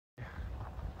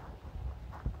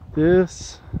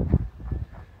This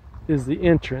is the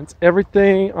entrance.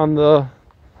 Everything on the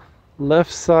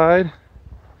left side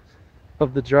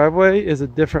of the driveway is a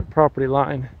different property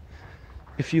line.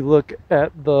 If you look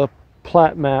at the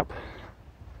plat map,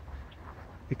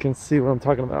 you can see what I'm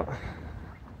talking about.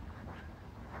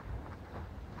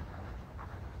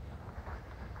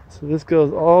 So this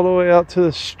goes all the way out to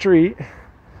the street.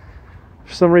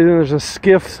 For some reason there's a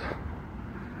skiff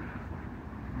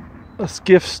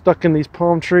stuck in these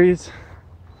palm trees.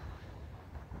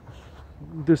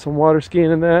 Do some water skiing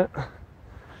in that.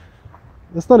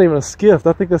 That's not even a skiff.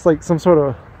 I think that's like some sort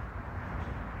of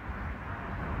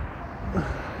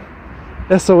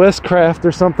SOS craft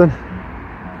or something.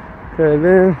 Okay,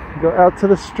 then go out to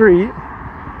the street.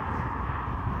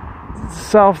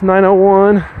 South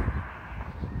 901.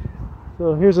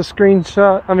 So here's a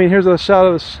screenshot. I mean, here's a shot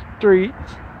of the street.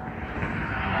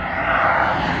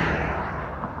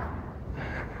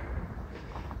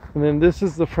 And then this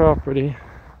is the property.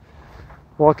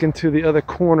 Walk into the other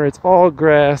corner. It's all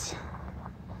grass.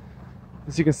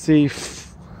 As you can see,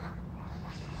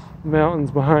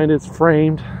 mountains behind it's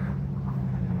framed.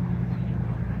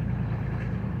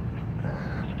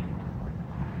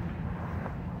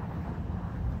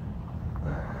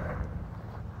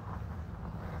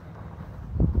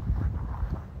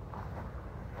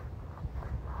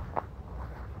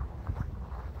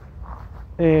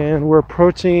 And we're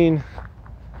approaching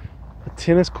a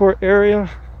tennis court area.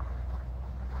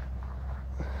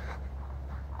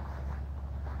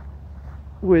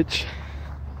 Which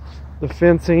the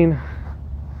fencing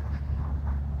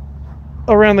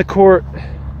around the court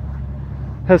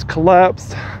has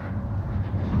collapsed,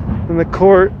 and the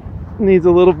court needs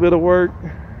a little bit of work.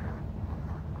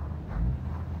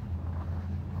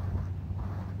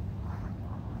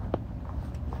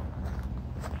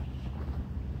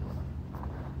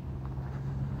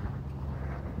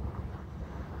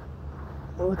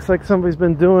 It looks like somebody's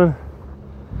been doing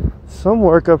some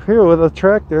work up here with a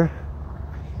tractor.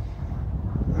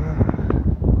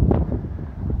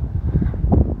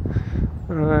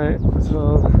 Alright,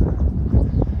 so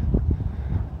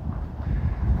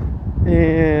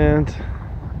and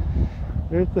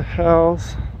there's the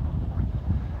house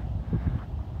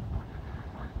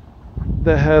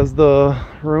that has the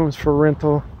rooms for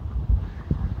rental.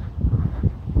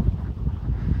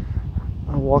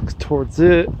 I'll walk towards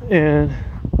it and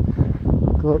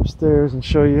go upstairs and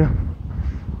show you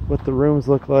what the rooms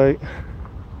look like.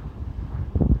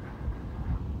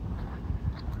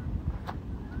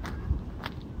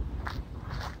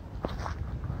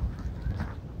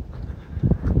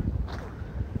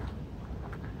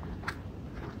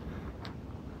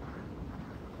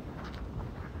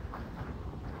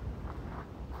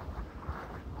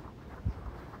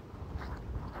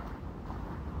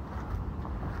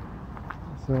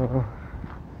 So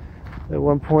at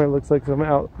one point it looks like some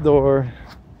outdoor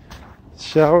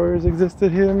showers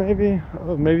existed here, maybe.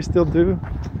 Oh, maybe still do.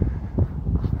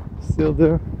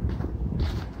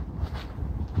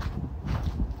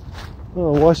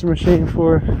 Oh, a washing machine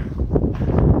for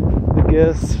the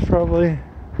guests, probably.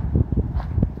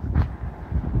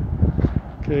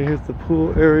 Okay, here's the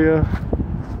pool area.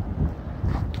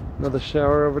 Another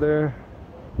shower over there.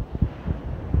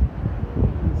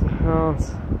 There's a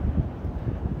house.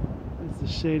 The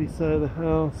shady side of the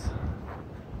house.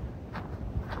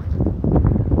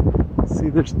 See,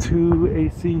 there's 2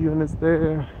 AC units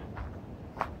there.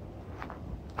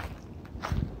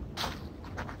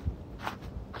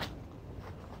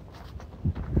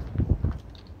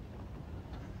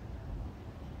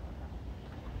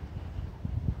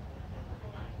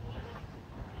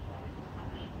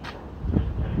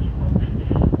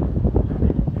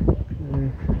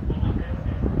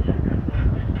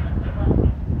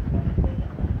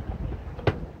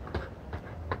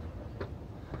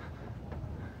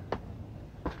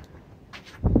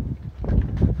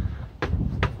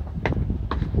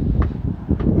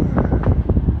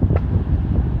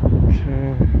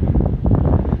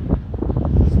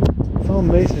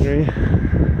 Masonry.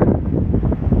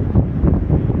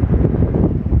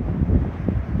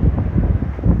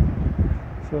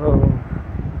 So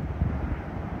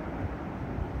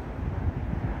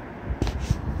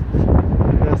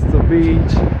that's the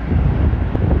beach.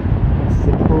 That's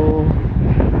the pool.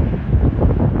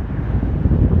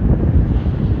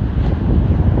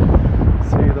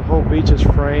 See, the whole beach is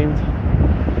framed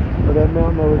by that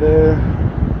mountain over there,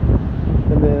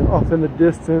 and then off in the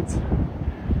distance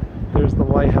there's the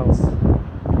lighthouse.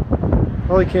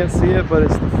 Probably can't see it, but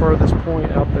it's the furthest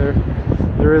point out there.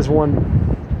 There is one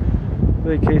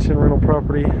vacation rental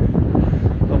property,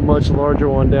 a much larger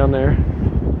one down there.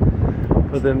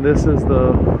 But then this is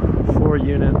the 4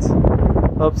 units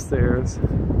upstairs. I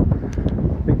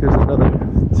think there's another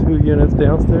 2 units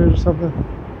downstairs or something.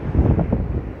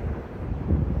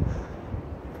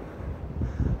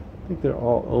 I think they're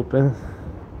all open.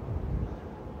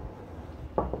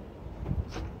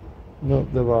 Nope,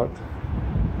 they're locked.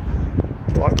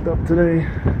 Locked up today.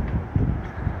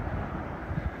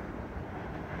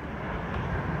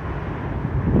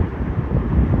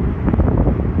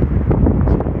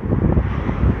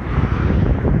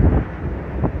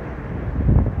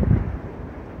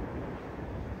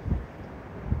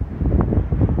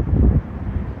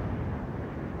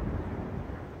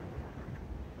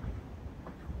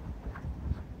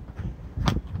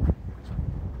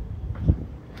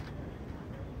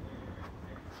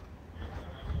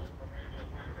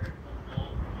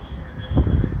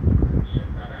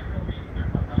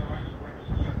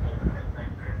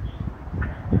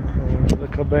 The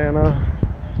cabana.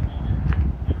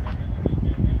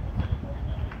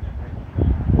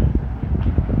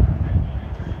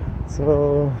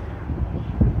 So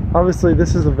obviously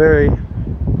this is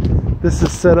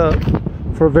set up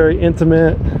for a very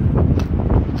intimate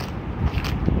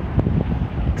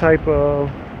type of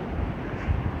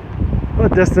a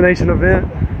destination event.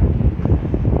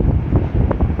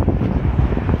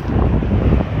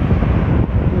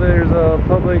 There's a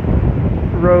public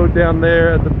road down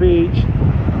there at the beach.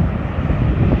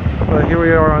 But here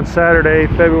we are on Saturday,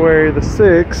 February the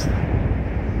 6th.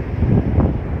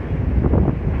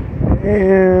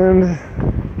 And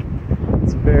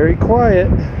it's very quiet.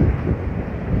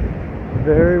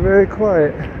 Very, very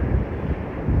quiet.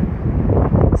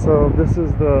 So this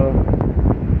is the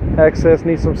access,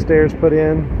 needs some stairs put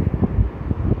in.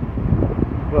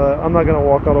 But I'm not gonna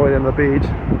walk all the way down the beach.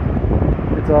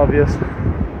 It's obvious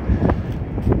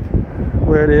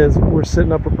where it is. We're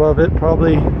sitting up above it,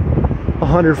 probably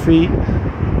 100 feet.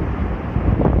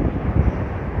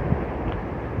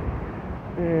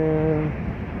 And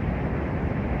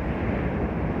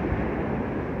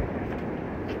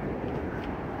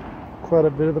quite a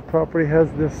bit of the property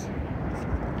has this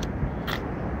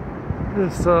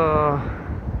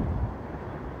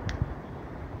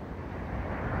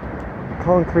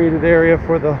concreted area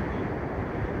for the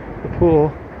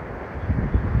pool.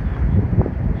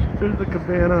 There's the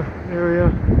cabana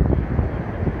area.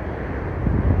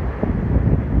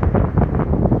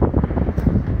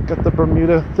 Got the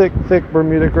Bermuda, thick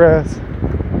Bermuda grass.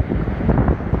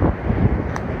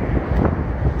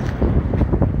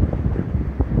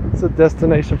 It's a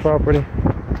destination property.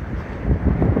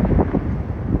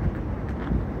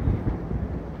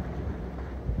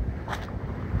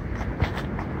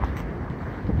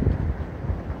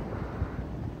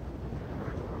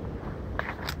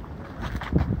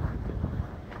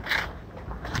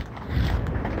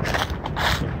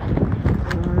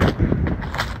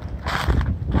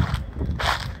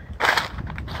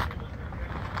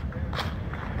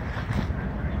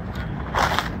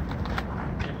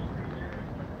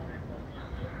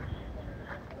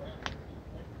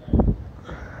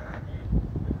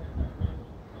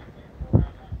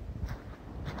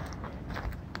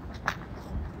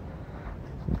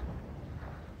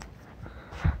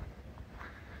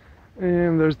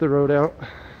 And there's the road out.